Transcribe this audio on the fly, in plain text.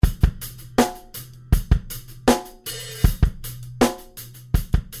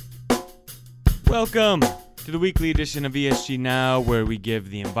Welcome to the weekly edition of ESG Now, where we give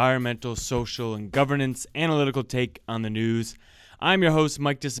the environmental, social, and governance analytical take on the news. I'm your host,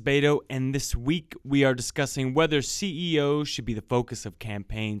 Mike Disabato, and this week we are discussing whether CEOs should be the focus of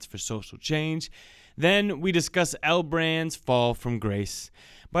campaigns for social change. Then we discuss L Brands' fall from grace.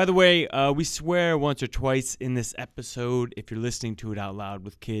 By the way, we swear once or twice in this episode. If you're listening to it out loud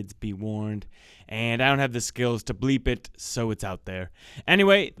with kids, be warned. And I don't have the skills to bleep it, so it's out there.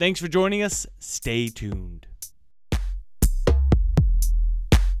 Anyway, thanks for joining us. Stay tuned.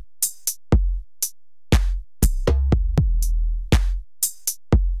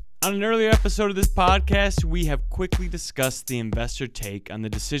 On an earlier episode of this podcast, we have quickly discussed the investor take on the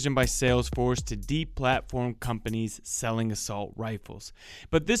decision by Salesforce to deplatform companies selling assault rifles.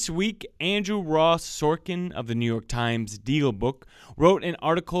 But this week, Andrew Ross Sorkin of the New York Times Deal Book wrote an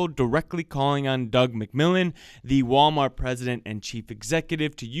article directly calling on Doug McMillon, the Walmart president and chief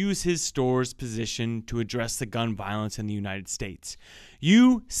executive, to use his store's position to address the gun violence in the United States.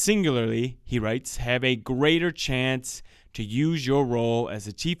 You, singularly, he writes, have a greater chance to use your role as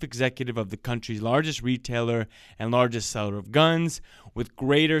the chief executive of the country's largest retailer and largest seller of guns, with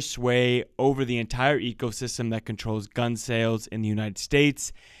greater sway over the entire ecosystem that controls gun sales in the United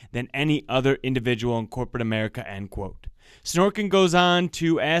States than any other individual in corporate America, end quote. Sorkin goes on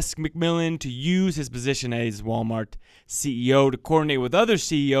to ask McMillon to use his position as Walmart CEO to coordinate with other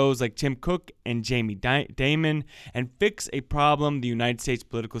CEOs like Tim Cook and Jamie Dimon and fix a problem the United States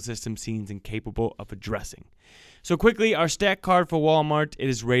political system seems incapable of addressing. So quickly, our stat card for Walmart, it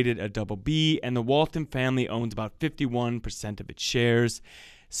is rated a BB, and the Walton family owns about 51% of its shares.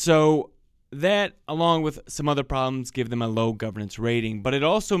 So that, along with some other problems, give them a low governance rating. But it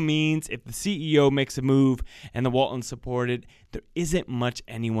also means if the CEO makes a move and the Waltons support it, there isn't much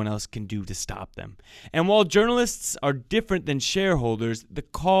anyone else can do to stop them. And while journalists are different than shareholders, the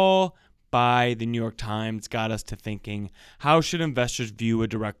call by the New York Times got us to thinking, how should investors view a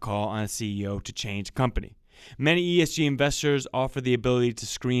direct call on a CEO to change a company? Many ESG investors offer the ability to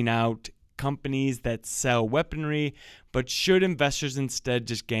screen out companies that sell weaponry, but should investors instead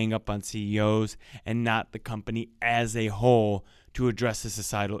just gang up on CEOs and not the company as a whole to address the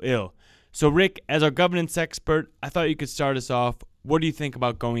societal ill? So Rick, as our governance expert, I thought you could start us off. What do you think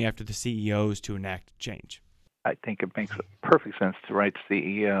about going after the CEOs to enact change? I think it makes perfect sense to write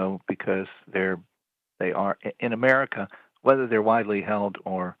CEO because they are in America, whether they're widely held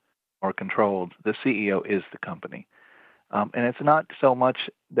or controlled, the CEO is the company. And it's not so much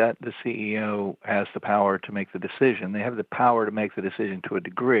that the CEO has the power to make the decision. They have the power to make the decision to a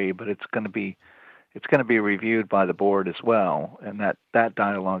degree, but it's going to be reviewed by the board as well, and that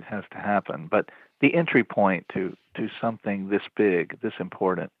dialogue has to happen. But the entry point to something this big, this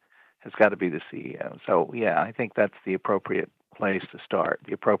important, has got to be the CEO. So yeah, I think that's the appropriate place to start,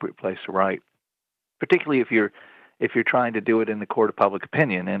 the appropriate place to write, particularly if you're trying to do it in the court of public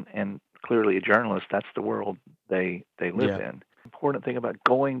opinion, and clearly a journalist, that's the world they live in. The important thing about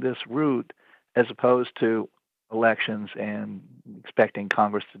going this route, as opposed to elections and expecting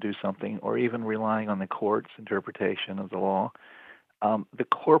Congress to do something, or even relying on the court's interpretation of the law, the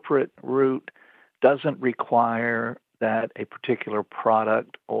corporate route doesn't require that a particular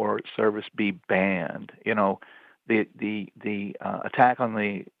product or service be banned. You know, the attack on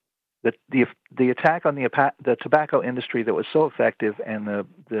the attack on the tobacco industry that was so effective, and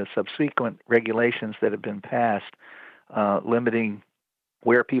the subsequent regulations that have been passed, limiting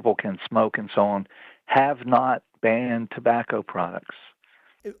where people can smoke and so on, have not banned tobacco products.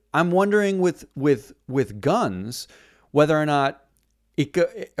 I'm wondering with guns whether or not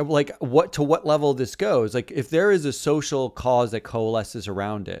what level this goes. Like, if there is a social cause that coalesces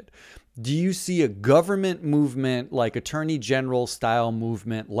around it, do you see a government movement, like attorney general style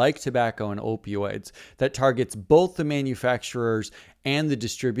movement, like tobacco and opioids, that targets both the manufacturers and the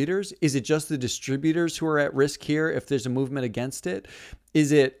distributors? Is it just the distributors who are at risk here if there's a movement against it?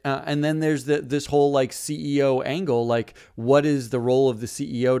 Is it, and then there's this whole like CEO angle, like what is the role of the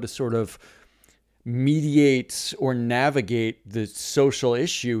CEO to sort of mediate or navigate the social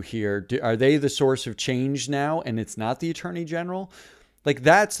issue here? Are they the source of change now and it's not the attorney general? Like,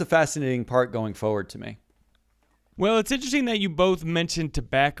 that's the fascinating part going forward to me. Well, it's interesting that you both mentioned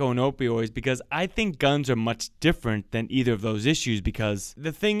tobacco and opioids, because I think guns are much different than either of those issues, because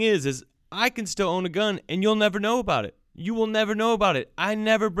the thing is I can still own a gun and you'll never know about it. You will never know about it. I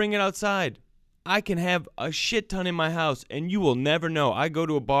never bring it outside. I can have a shit ton in my house and you will never know. I go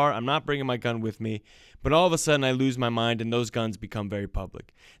to a bar, I'm not bringing my gun with me, but all of a sudden I lose my mind and those guns become very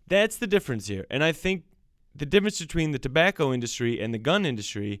public. That's the difference here. And I think the difference between the tobacco industry and the gun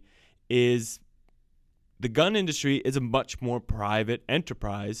industry is the gun industry is a much more private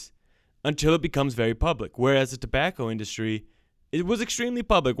enterprise until it becomes very public. Whereas the tobacco industry, it was extremely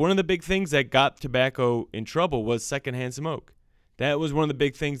public. One of the big things that got tobacco in trouble was secondhand smoke. That was one of the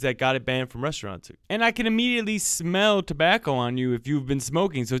big things that got it banned from restaurants. And I can immediately smell tobacco on you if you've been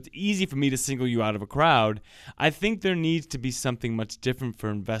smoking, so it's easy for me to single you out of a crowd. I think there needs to be something much different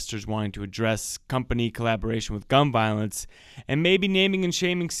for investors wanting to address company collaboration with gun violence, and maybe naming and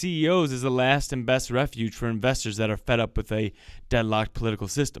shaming CEOs is the last and best refuge for investors that are fed up with a deadlocked political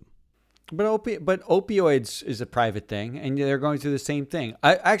system. But opioids is a private thing, and they're going through the same thing.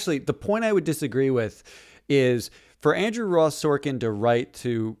 The point I would disagree with is for Andrew Ross Sorkin to write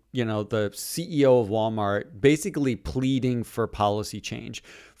to, the CEO of Walmart, basically pleading for policy change.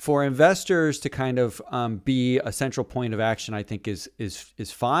 For investors to kind of be a central point of action, I think is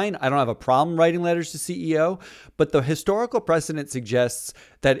fine. I don't have a problem writing letters to CEO, but the historical precedent suggests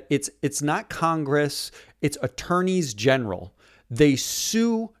that it's not Congress, it's attorneys general. They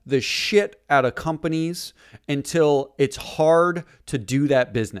sue the shit out of companies until it's hard to do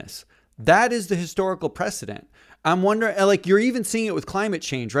that business. That is the historical precedent. I'm wondering, you're even seeing it with climate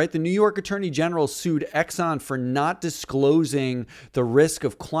change, right? The New York Attorney General sued Exxon for not disclosing the risk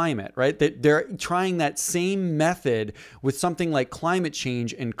of climate, right? They're trying that same method with something like climate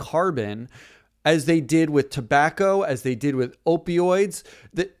change and carbon as they did with tobacco, as they did with opioids.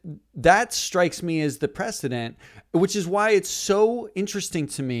 That strikes me as the precedent, which is why it's so interesting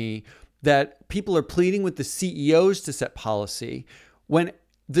to me that people are pleading with the CEOs to set policy when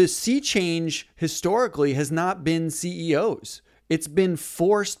the sea change historically has not been CEOs. It's been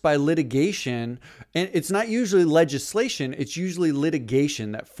forced by litigation, and it's not usually legislation. It's usually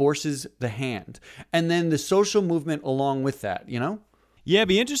litigation that forces the hand. And then the social movement along with that, Yeah, it'd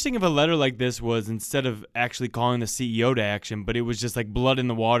be interesting if a letter like this was, instead of actually calling the CEO to action, but it was just like blood in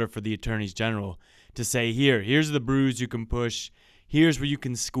the water for the attorneys general to say, here's the bruise you can push. Here's where you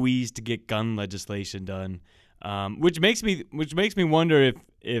can squeeze to get gun legislation done. Which makes me wonder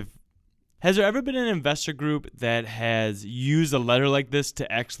if has there ever been an investor group that has used a letter like this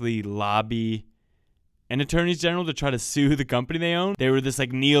to actually lobby an attorney general to try to sue the company they own? They were this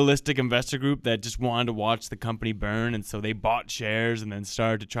nihilistic investor group that just wanted to watch the company burn, and so they bought shares and then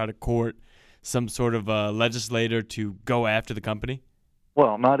started to try to court some sort of legislator to go after the company.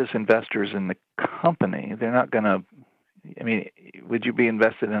 Well, not as investors in the company. They're not going to. Would you be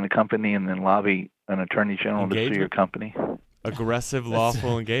invested in a company and then lobby an attorney general to sue your company? Aggressive,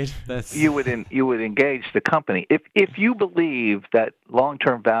 lawful engagement. You would engage the company if you believe that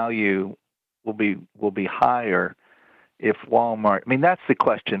long-term value will be higher if Walmart. That's the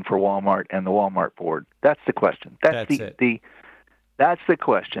question for Walmart and the Walmart board. That's the question. That's the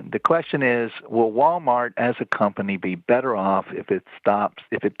question. The question is, will Walmart as a company be better off if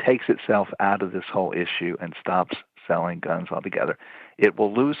it takes itself out of this whole issue and stops selling guns altogether? It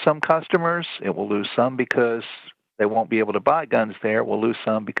will lose some customers. It will lose some because they won't be able to buy guns there. It will lose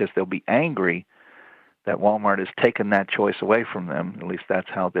some because they'll be angry that Walmart has taken that choice away from them. At least that's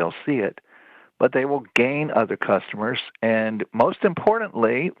how they'll see it. But they will gain other customers. And most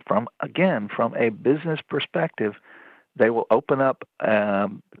importantly, from a business perspective, they will open up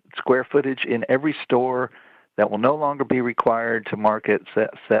square footage in every store that will no longer be required to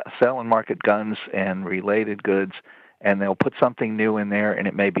sell and market guns and related goods, and they'll put something new in there, and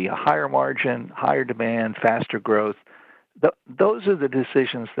it may be a higher margin, higher demand, faster growth. Those are the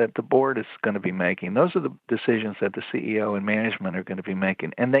decisions that the board is going to be making. Those are the decisions that the CEO and management are going to be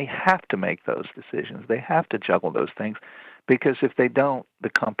making, and they have to make those decisions. They have to juggle those things, because if they don't, the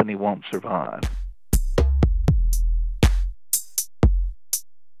company won't survive.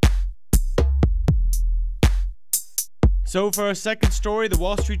 So for our second story, the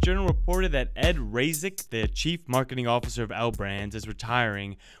Wall Street Journal reported that Ed Razek, the chief marketing officer of L Brands, is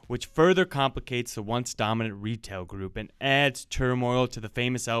retiring, which further complicates the once dominant retail group and adds turmoil to the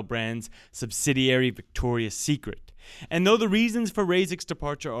famous L Brands subsidiary Victoria's Secret. And though the reasons for Razek's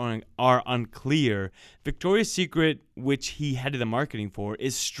departure are unclear, Victoria's Secret, which he headed the marketing for,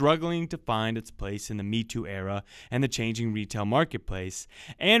 is struggling to find its place in the Me Too era and the changing retail marketplace.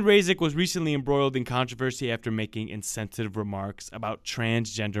 And Razek was recently embroiled in controversy after making insensitive remarks about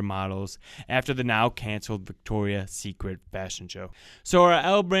transgender models after the now canceled Victoria's Secret fashion show. So our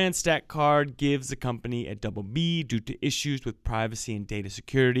L Brand stat card gives the company a double B due to issues with privacy and data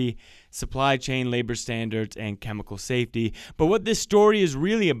security. supply chain labor standards, and chemical safety. But what this story is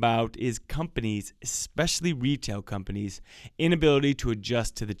really about is companies, especially retail companies, inability to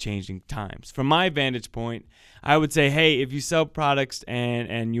adjust to the changing times. From my vantage point, I would say, hey, if you sell products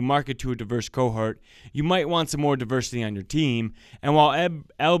and you market to a diverse cohort, you might want some more diversity on your team. And while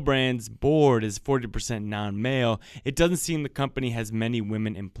L Brands board is 40% non-male, it doesn't seem the company has many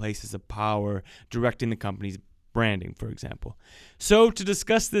women in places of power directing the company's branding, for example. So to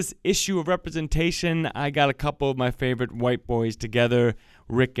discuss this issue of representation, I got a couple of my favorite white boys together,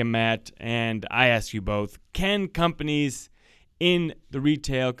 Rick and Matt, and I ask you both, can companies in the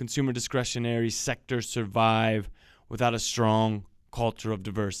retail consumer discretionary sector survive without a strong culture of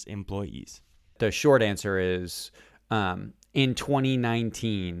diverse employees? The short answer is in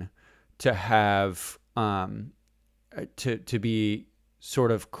 2019 to have to be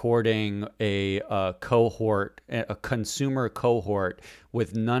sort of courting a cohort, a consumer cohort,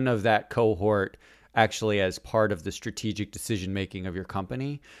 with none of that cohort actually as part of the strategic decision making of your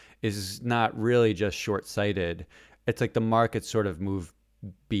company is not really just short-sighted. It's like the market sort of moved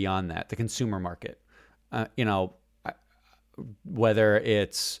beyond that, the consumer market. Whether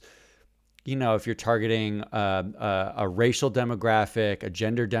it's, if you're targeting a racial demographic, a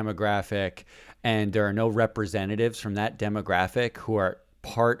gender demographic, and there are no representatives from that demographic who are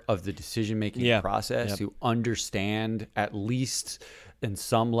part of the decision-making process, who understand at least in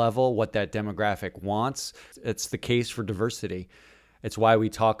some level what that demographic wants. It's the case for diversity. It's why we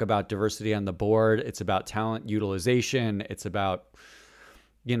talk about diversity on the board. It's about talent utilization. It's about,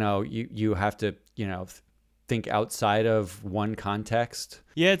 you have to, think outside of one context.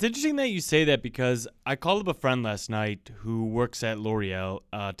 Yeah, it's interesting that you say that because I called up a friend last night who works at L'Oreal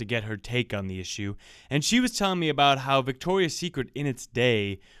to get her take on the issue. And she was telling me about how Victoria's Secret in its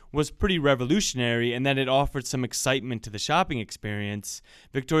day was pretty revolutionary and that it offered some excitement to the shopping experience.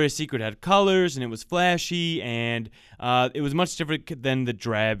 Victoria's Secret had colors and it was flashy and it was much different than the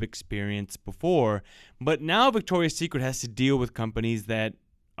drab experience before. But now Victoria's Secret has to deal with companies that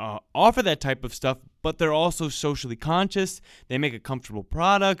offer that type of stuff, but they're also socially conscious. They make a comfortable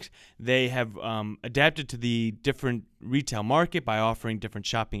product. They have adapted to the different retail market by offering different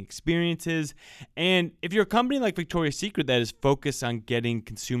shopping experiences. And if you're a company like Victoria's Secret that is focused on getting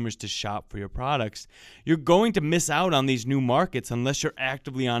consumers to shop for your products, you're going to miss out on these new markets unless you're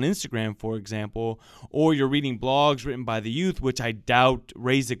actively on Instagram, for example, or you're reading blogs written by the youth, which I doubt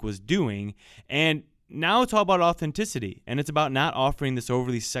Razik was doing. And now it's all about authenticity, and it's about not offering this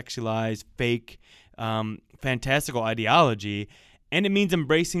overly sexualized, fake, fantastical ideology, and it means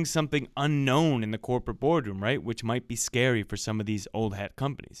embracing something unknown in the corporate boardroom, right, which might be scary for some of these old hat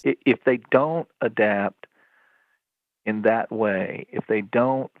companies. If they don't adapt in that way, if they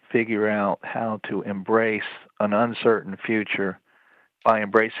don't figure out how to embrace an uncertain future by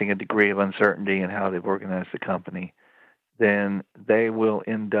embracing a degree of uncertainty in how they've organized the company, then they will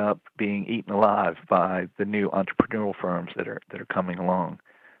end up being eaten alive by the new entrepreneurial firms that are coming along,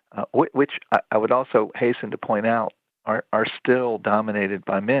 which I would also hasten to point out are still dominated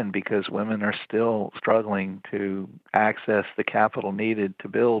by men because women are still struggling to access the capital needed to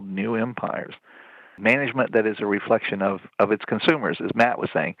build new empires. Management that is a reflection of its consumers, as Matt was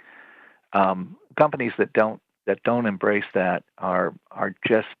saying. Companies that don't embrace that are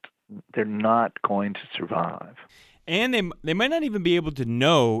just, they're not going to survive. And they might not even be able to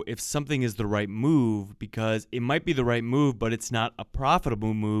know if something is the right move because it might be the right move, but it's not a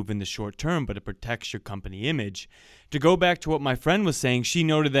profitable move in the short term, but it protects your company image. To go back to what my friend was saying, she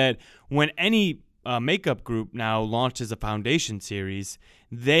noted that when any makeup group now launches a foundation series,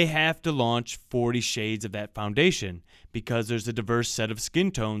 they have to launch 40 shades of that foundation because there's a diverse set of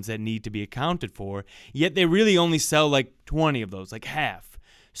skin tones that need to be accounted for, yet they really only sell like 20 of those, like half.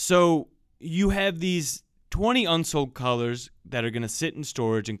 So you have these 20 unsold colors that are going to sit in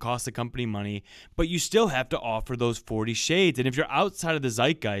storage and cost the company money, but you still have to offer those 40 shades. And if you're outside of the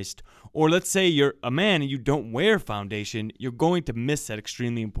zeitgeist, or let's say you're a man and you don't wear foundation, you're going to miss that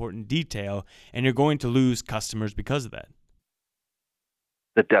extremely important detail, and you're going to lose customers because of that.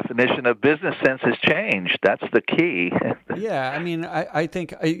 The definition of business sense has changed. That's the key. Yeah, I mean, I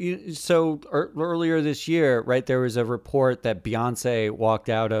think earlier this year, right, there was a report that Beyonce walked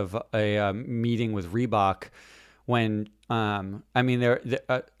out of a meeting with Reebok when, there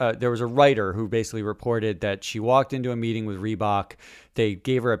was a writer who basically reported that she walked into a meeting with Reebok. They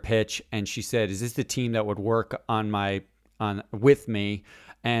gave her a pitch, and she said, "Is this the team that would work with me?"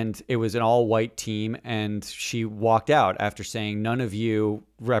 And it was an all-white team, and she walked out after saying, "None of you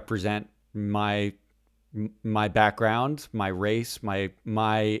represent my background, my race,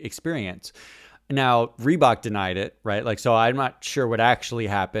 my experience." Now, Reebok denied it, right? Like, so I'm not sure what actually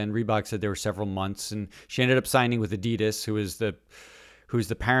happened. Reebok said there were several months, and she ended up signing with Adidas, who's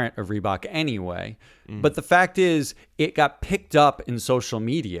the parent of Reebok anyway. But the fact is, it got picked up in social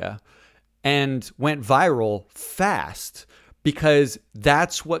media and went viral fast because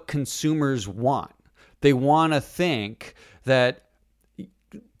that's what consumers want. They want to think that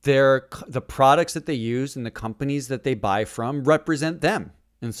the products that they use and the companies that they buy from represent them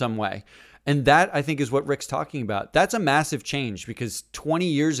in some way. And that, I think, is what Rick's talking about. That's a massive change because 20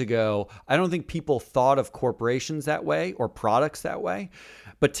 years ago, I don't think people thought of corporations that way or products that way.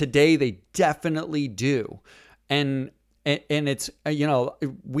 But today they definitely do. And it's,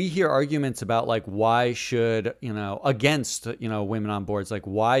 we hear arguments about like, why should, against, women on boards, like,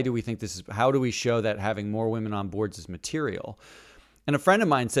 why do we think how do we show that having more women on boards is material? And a friend of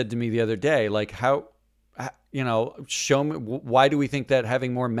mine said to me the other day, like, show me, why do we think that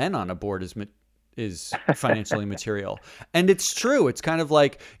having more men on a board is financially material? And it's true. It's kind of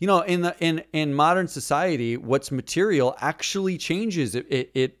like, in modern society, what's material actually changes.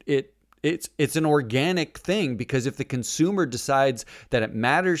 It's an organic thing because if the consumer decides that it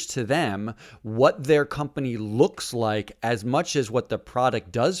matters to them what their company looks like as much as what the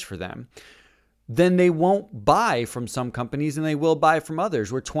product does for them, then they won't buy from some companies and they will buy from others,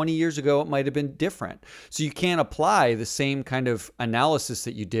 where 20 years ago it might have been different. So you can't apply the same kind of analysis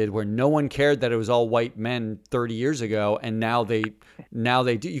that you did where no one cared that it was all white men 30 years ago and now they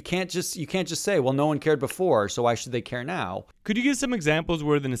do. You can't just say, well, no one cared before, so why should they care now? Could you give some examples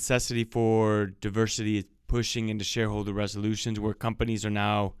where the necessity for diversity is pushing into shareholder resolutions, where companies are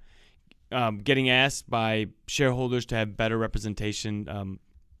now getting asked by shareholders to have better representation,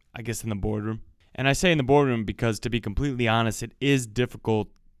 I guess, in the boardroom? And I say in the boardroom because, to be completely honest, it is difficult.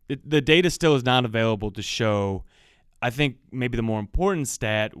 The data still is not available to show, I think, maybe the more important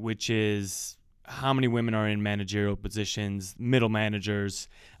stat, which is how many women are in managerial positions, middle managers,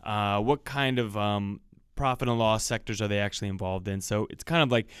 what kind of profit and loss sectors are they actually involved in. So it's kind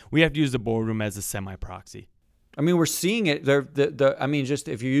of like we have to use the boardroom as a semi-proxy. I mean, we're seeing it. Just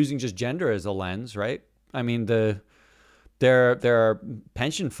if you're using just gender as a lens, right? I mean, There are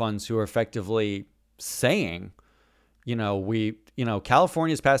pension funds who are effectively saying,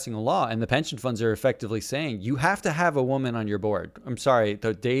 California is passing a law and the pension funds are effectively saying you have to have a woman on your board. I'm sorry,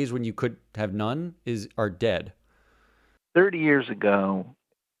 the days when you could have none are dead. 30 years ago,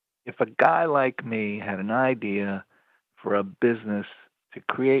 if a guy like me had an idea for a business to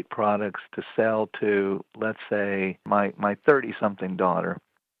create products to sell to, let's say, my 30-something daughter,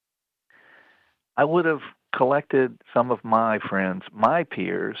 I would have collected some of my friends, my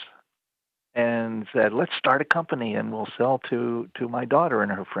peers, and said, let's start a company and we'll sell to my daughter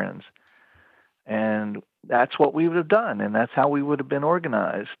and her friends. And that's what we would have done, and that's how we would have been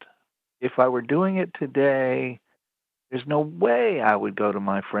organized. If I were doing it today, there's no way I would go to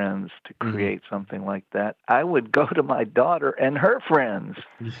my friends to create something like that. I would go to my daughter and her friends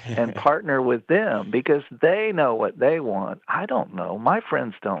and partner with them because they know what they want. I don't know. My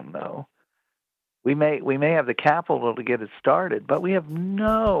friends don't know. We may have the capital to get it started, but we have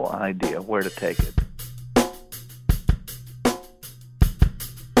no idea where to take it.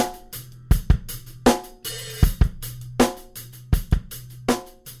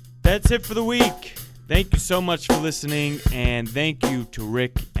 That's it for the week. Thank you so much for listening, and thank you to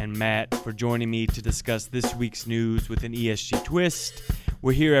Rick and Matt for joining me to discuss this week's news with an ESG twist.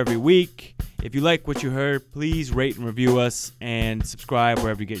 We're here every week. If you like what you heard, please rate and review us and subscribe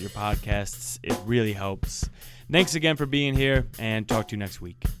wherever you get your podcasts. It really helps. Thanks again for being here, and talk to you next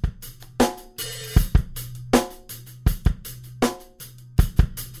week.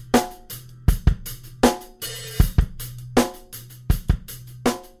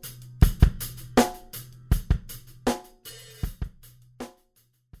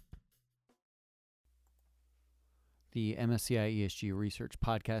 The MSCI ESG Research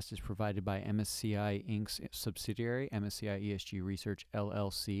podcast is provided by MSCI Inc.'s subsidiary, MSCI ESG Research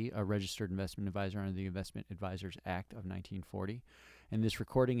LLC, a registered investment advisor under the Investment Advisors Act of 1940. And this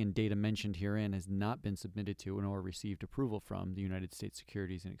recording and data mentioned herein has not been submitted to nor received approval from the United States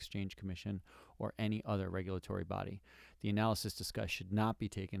Securities and Exchange Commission or any other regulatory body. The analysis discussed should not be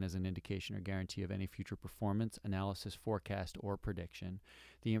taken as an indication or guarantee of any future performance, analysis, forecast, or prediction.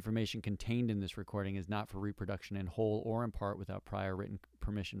 The information contained in this recording is not for reproduction in whole or in part without prior written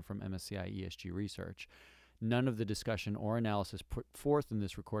permission from MSCI ESG Research. None of the discussion or analysis put forth in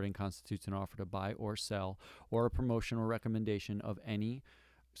this recording constitutes an offer to buy or sell or a promotion or recommendation of any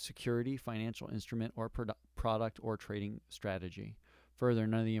security, financial instrument, or product or trading strategy. Further,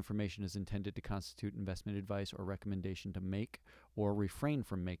 none of the information is intended to constitute investment advice or recommendation to make or refrain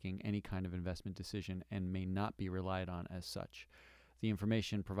from making any kind of investment decision and may not be relied on as such. The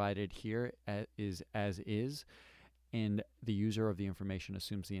information provided here is as is, and the user of the information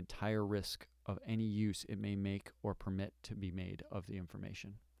assumes the entire risk of any use it may make or permit to be made of the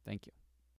information. Thank you.